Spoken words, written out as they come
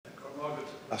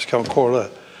Count Corla,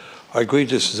 I agree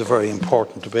this is a very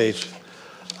important debate,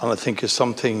 and I think it's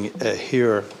something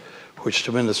here which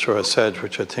the Minister has said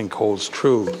which I think holds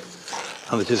true,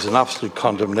 and it is an absolute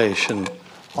condemnation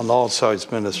on all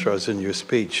sides, Minister, as in your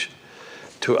speech,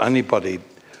 to anybody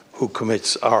who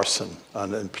commits arson,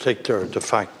 and in particular the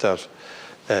fact that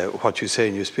what you say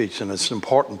in your speech, and it's an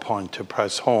important point to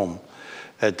press home,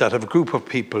 that if a group of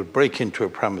people break into a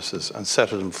premises and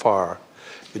set it on fire,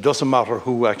 it doesn't matter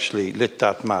who actually lit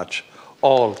that match,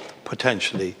 all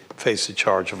potentially face the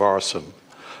charge of arson.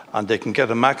 And they can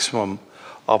get a maximum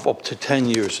of up to 10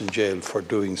 years in jail for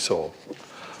doing so.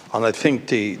 And I think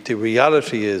the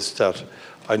reality is that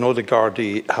I know the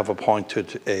Gardaí have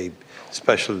appointed a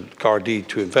special Gardaí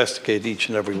to investigate each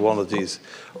and every one of these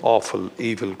awful,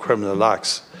 evil criminal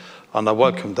acts. And I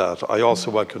welcome that. I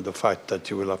also welcome the fact that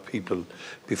you will have people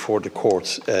before the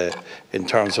courts in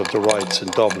terms of the riots in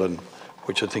Dublin,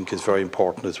 which I think is very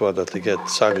important as well, that they get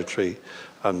salutary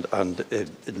and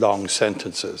long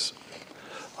sentences.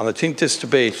 And I think this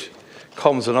debate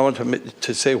comes, and I want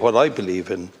to say what I believe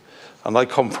in. And I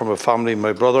come from a family,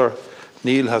 my brother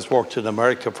Neil has worked in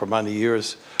America for many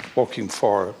years, working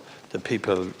for the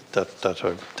people that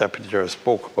our Deputy Chair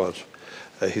spoke about.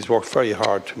 He's worked very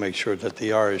hard to make sure that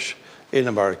the Irish in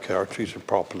America are treated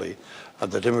properly,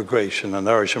 and that immigration and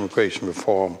Irish immigration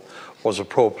reform was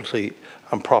appropriately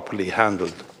and properly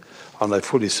handled. And I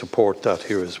fully support that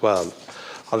here as well.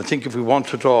 And I think if we want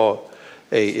to draw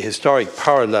a historic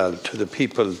parallel to the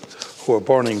people who are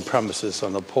burning premises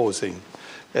and opposing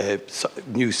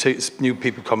new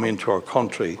people coming into our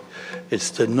country,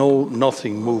 it's the Know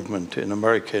Nothing movement in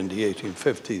America in the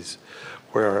 1850s,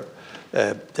 where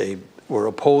they were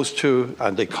opposed to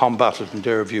and they combated, in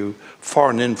their view,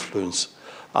 foreign influence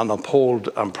and uphold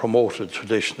and promoted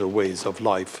traditional ways of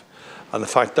life. And the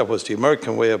fact that was the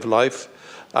American way of life,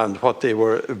 and what they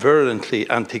were virulently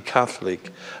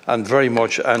anti-Catholic and very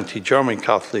much anti-German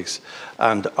Catholics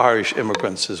and Irish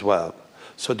immigrants as well.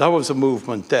 So that was a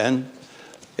movement then,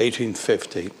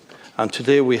 1850, and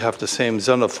today we have the same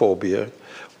xenophobia.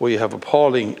 We have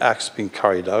appalling acts being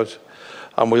carried out,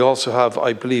 and we also have,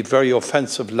 I believe, very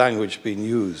offensive language being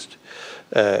used.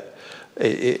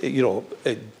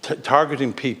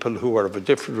 Targeting people who are of a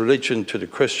different religion to the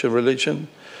Christian religion,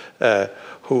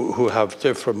 who have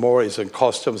different mores and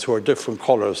customs, who are different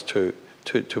colours to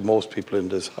most people in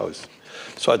this House.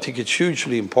 So I think it's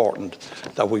hugely important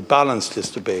that we balance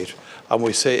this debate and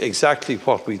we say exactly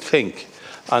what we think,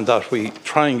 and that we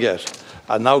try and get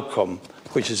an outcome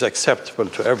which is acceptable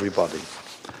to everybody.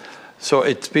 So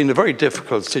it's been a very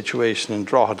difficult situation in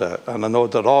Drogheda, and I know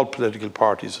that all political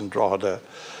parties in Drogheda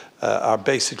are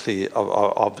basically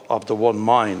of the one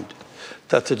mind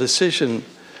that the decision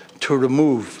to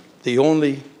remove the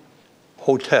only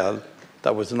hotel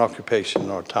that was in occupation in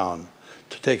our town,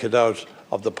 to take it out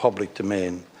of the public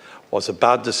domain, was a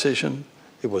bad decision.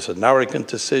 It was an arrogant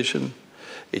decision.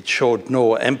 It showed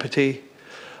no empathy,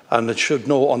 and it showed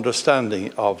no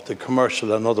understanding of the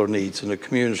commercial and other needs in a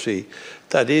community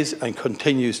that is and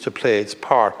continues to play its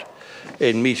part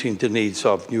in meeting the needs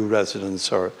of new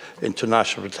residents or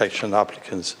international protection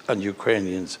applicants and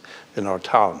Ukrainians in our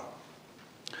town.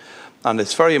 And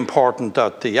it's very important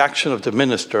that the action of the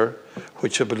Minister,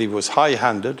 which I believe was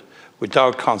high-handed,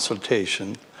 without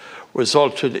consultation,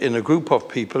 resulted in a group of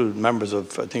people, members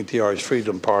of, I think, the Irish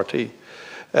Freedom Party,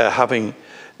 having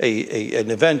an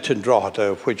event in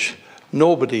Drogheda which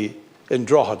nobody in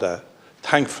Drogheda,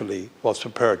 thankfully, was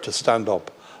prepared to stand up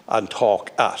and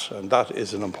talk at, and that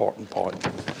is an important point.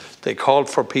 They called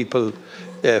for people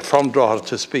from Drogheda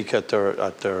to speak at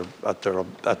their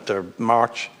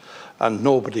march, and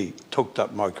nobody took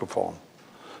that microphone.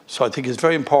 So I think it's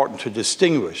very important to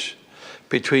distinguish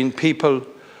between people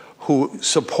who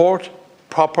support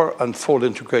proper and full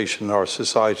integration in our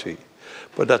society,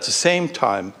 but at the same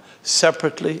time,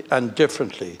 separately and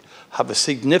differently, have a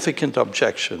significant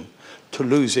objection to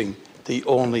losing the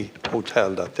only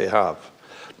hotel that they have.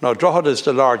 Now, Drogheda is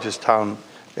the largest town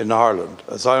in Ireland.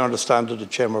 As I understand it, the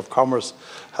Chamber of Commerce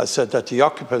has said that the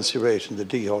occupancy rate in the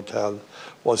D Hotel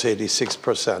was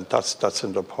 86%. That's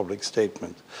in the public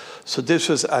statement. So this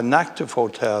was an active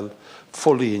hotel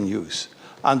fully in use.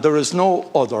 And there is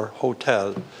no other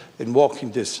hotel in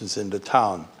walking distance in the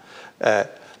town.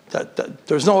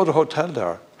 There's no other hotel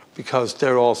there, because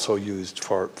they're also used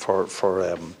to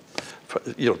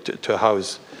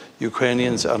house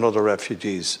Ukrainians and other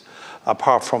refugees,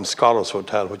 apart from Scholars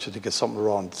Hotel, which I think is something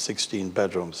around 16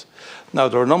 bedrooms. Now,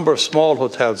 there are a number of small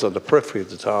hotels on the periphery of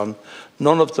the town,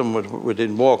 none of them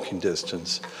within walking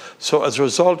distance. So as a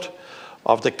result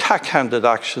of the cack-handed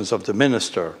actions of the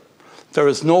Minister, there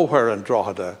is nowhere in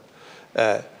Drogheda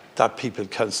that that people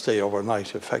can stay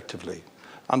overnight effectively.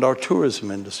 And our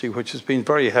tourism industry, which has been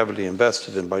very heavily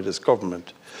invested in by this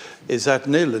government, is at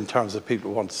nil in terms of people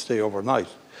who want to stay overnight.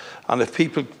 And if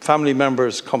people, family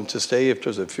members come to stay, if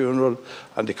there's a funeral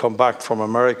and they come back from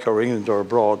America or England or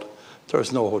abroad,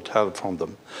 there's no hotel from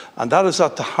them. And that is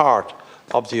at the heart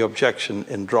of the objection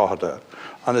in Drogheda.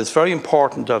 And it's very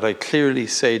important that I clearly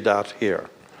say that here,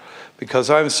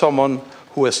 because I'm someone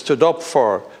who has stood up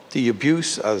for the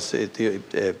abuse, as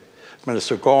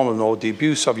Minister Gorman knows, the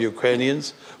abuse of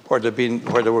Ukrainians, where they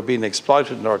were being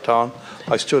exploited in our town.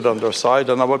 I stood on their side,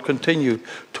 and I will continue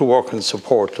to work and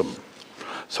support them.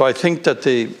 So I think that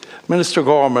Minister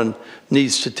Gorman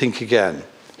needs to think again.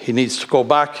 He needs to go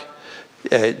back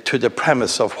to the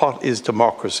premise of what is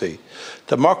democracy.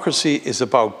 Democracy is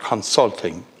about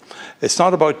consulting. It's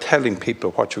not about telling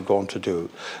people what you're going to do.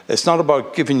 It's not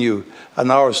about giving you an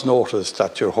hour's notice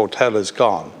that your hotel is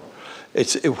gone.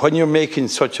 It's when you're making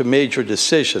such a major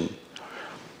decision,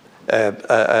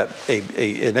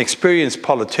 an experienced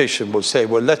politician will say,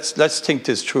 well, let's think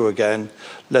this through again.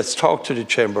 Let's talk to the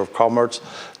Chamber of Commerce.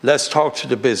 Let's talk to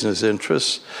the business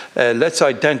interests. Let's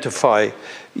identify,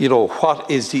 what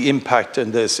is the impact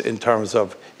in this in terms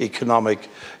of economic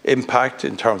impact,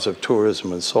 in terms of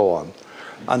tourism and so on.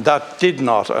 And that did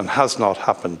not and has not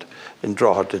happened in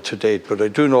Drogheda to date. But I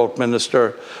do note,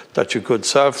 Minister, that your good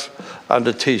self and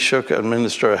the Taoiseach and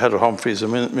Minister Heather Humphreys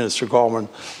and Minister Gorman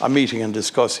are meeting and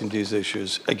discussing these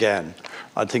issues again.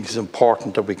 I think it's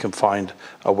important that we can find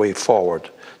a way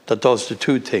forward that does the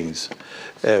two things.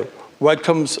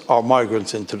 Welcomes our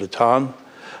migrants into the town,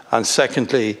 and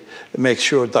secondly, make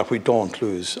sure that we don't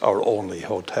lose our only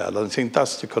hotel. And I think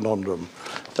that's the conundrum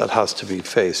that has to be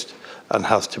faced and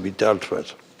has to be dealt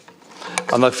with.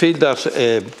 And I feel that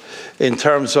in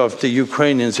terms of the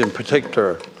Ukrainians in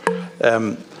particular,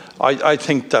 I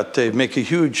think that they make a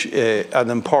huge and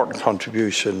important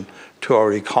contribution to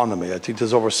our economy. I think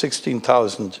there's over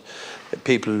 16,000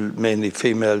 people, mainly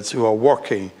females, who are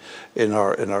working in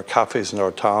our cafes in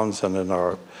our towns and in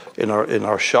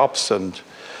our shops and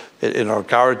in our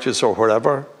garages or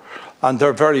wherever. And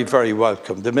they're very, very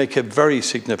welcome. They make a very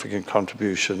significant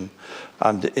contribution.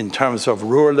 And in terms of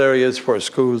rural areas where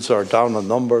schools are down on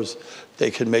numbers,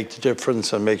 they can make the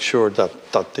difference and make sure that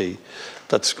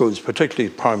schools,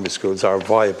 particularly primary schools, are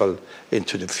viable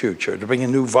into the future. They bring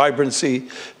in new vibrancy,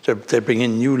 they bring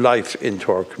in new life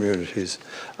into our communities,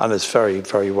 and it's very,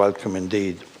 very welcome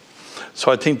indeed.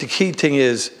 So I think the key thing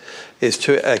is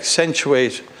to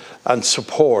accentuate and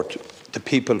support the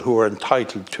people who are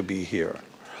entitled to be here.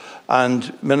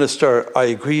 And Minister, I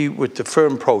agree with the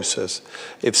firm process.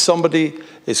 If somebody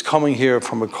is coming here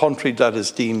from a country that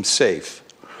is deemed safe,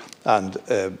 and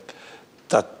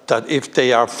that if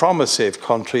they are from a safe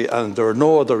country and there are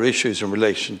no other issues in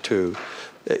relation to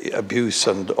abuse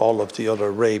and all of the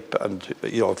other rape and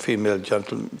female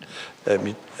gentlemen,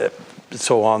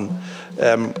 so on,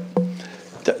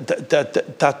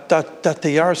 that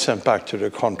they are sent back to their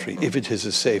country if it is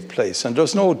a safe place. And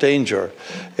there's no danger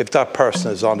if that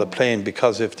person is on the plane,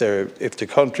 because if the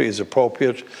country is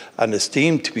appropriate and is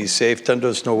deemed to be safe, then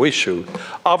there's no issue.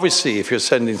 Obviously, if you're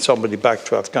sending somebody back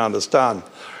to Afghanistan,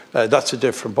 that's a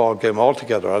different ballgame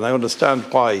altogether. And I understand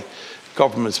why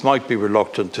governments might be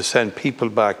reluctant to send people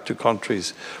back to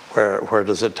countries where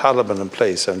there's a Taliban in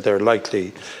place and they're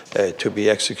likely to be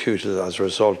executed as a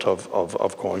result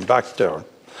of going back there.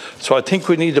 So I think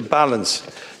we need a balance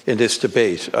in this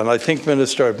debate. And I think,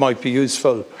 Minister, it might be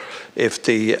useful if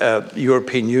the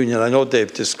European Union, I know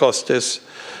they've discussed this,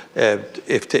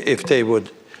 if they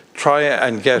would try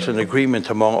and get an agreement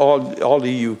among all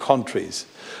EU countries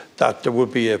that there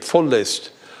would be a full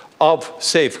list of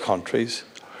safe countries,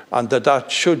 and that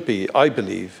should be, I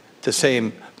believe, the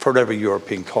same for every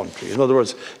European country. In other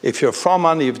words, if you're from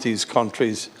any of these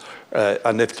countries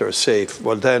and if they're safe,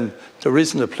 well then there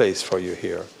isn't a place for you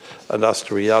here, and that's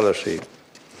the reality.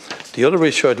 The other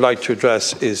issue I'd like to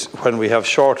address is when we have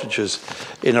shortages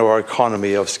in our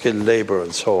economy of skilled labour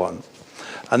and so on.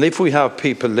 And if we have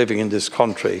people living in this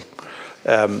country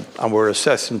and we're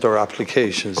assessing their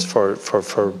applications for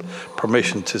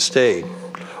permission to stay,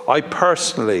 I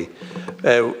personally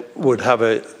would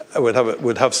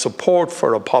have support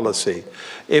for a policy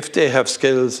if they have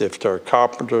skills, if they're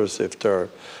carpenters, if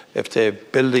they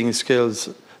have building skills,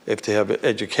 if they have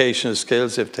education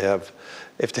skills, if they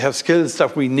have skills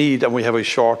that we need and we have a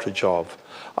shortage of.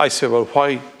 I say, well,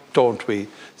 why don't we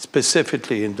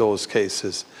specifically in those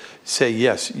cases say,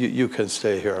 yes, you can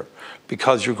stay here,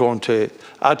 because you're going to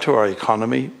add to our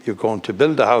economy, you're going to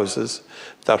build the houses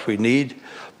that we need,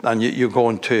 and you're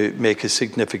going to make a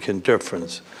significant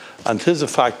difference. And it is a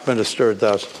fact, Minister,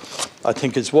 that I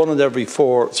think it's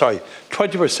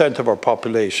 20% of our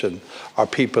population are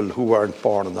people who weren't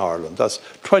born in Ireland. That's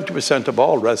 20% of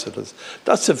all residents.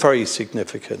 That's a very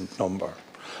significant number.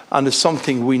 And it's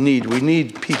something we need. We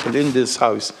need people in this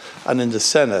House and in the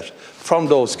Senate from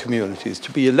those communities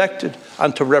to be elected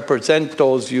and to represent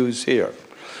those views here.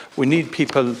 We need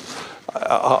people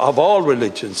of all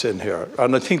religions in here.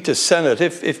 And I think the Senate,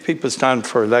 if people stand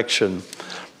for election,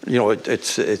 you know,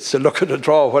 it's a look at the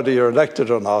draw whether you're elected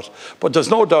or not. But there's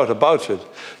no doubt about it.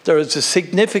 There is a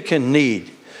significant need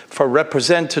for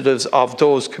representatives of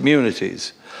those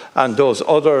communities and those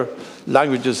other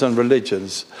languages and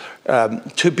religions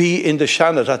to be in the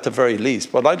Shannon at the very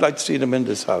least. But I'd like to see them in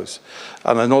this House.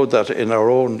 And I know that in our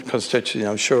own constituency,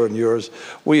 I'm sure in yours,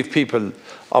 we have people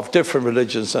of different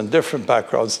religions and different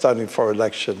backgrounds standing for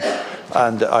election.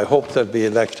 And I hope they'll be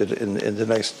elected in the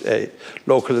next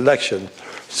local election.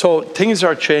 So things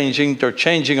are changing. They're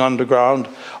changing on the ground.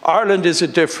 Ireland is a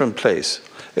different place.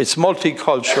 It's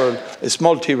multicultural. It's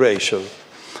multiracial.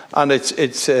 And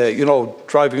it's you know,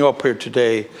 driving up here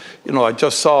today, you know, I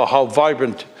just saw how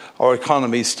vibrant our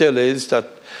economy still is, that,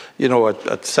 you know,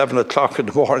 at 7 o'clock in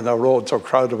the morning, our roads are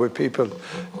crowded with people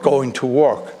going to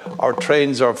work. Our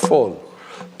trains are full.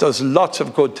 There's lots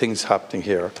of good things happening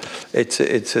here. It's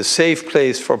a safe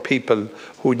place for people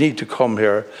who need to come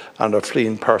here and are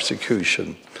fleeing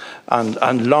persecution.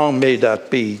 And long may that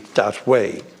be that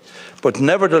way. But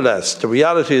nevertheless, the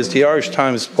reality is the Irish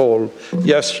Times poll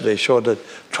yesterday showed that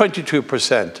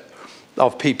 22%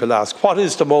 of people asked, what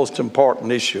is the most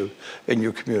important issue in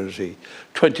your community?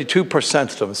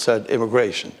 22% of them said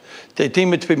immigration. They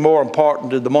deem it to be more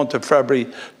important in the month of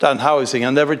February than housing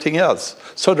and everything else.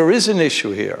 So there is an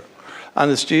issue here.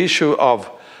 And it's the issue of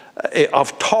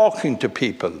talking to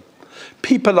people.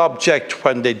 People object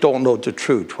when they don't know the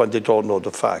truth, when they don't know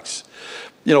the facts.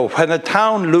 You know, when a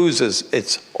town loses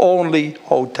its only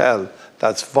hotel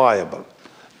that's viable,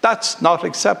 that's not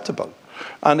acceptable.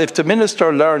 And if the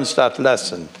minister learns that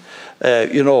lesson,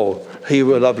 you know, he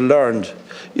will have learned,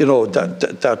 you know,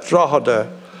 that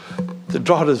Drogheda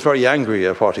is very angry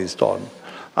at what he's done.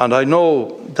 And I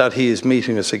know that he is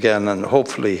meeting us again, and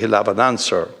hopefully he'll have an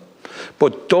answer.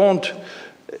 But don't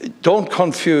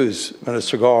confuse,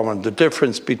 Minister Gorman, the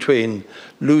difference between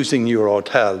losing your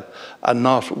hotel and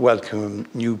not welcoming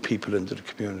new people into the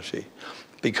community.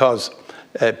 Because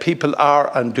people are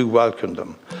and do welcome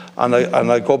them. And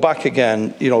I go back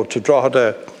again, you know, to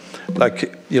Drogheda.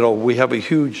 Like, you know, we have a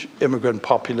huge immigrant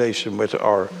population with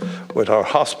our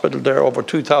hospital there. Over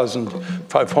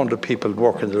 2,500 people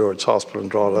work in the Lourdes Hospital in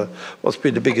Drogheda. Must be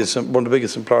one of the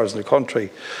biggest employers in the country.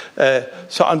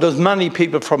 And there's many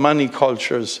people from many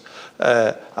cultures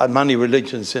and many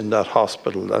religions in that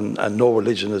hospital, and no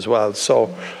religion as well.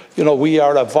 So, you know, we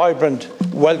are a vibrant,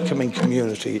 welcoming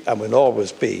community, and will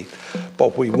always be.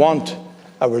 But we want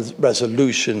a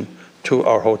resolution to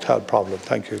our hotel problem.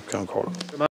 Thank you, Councillor Corley.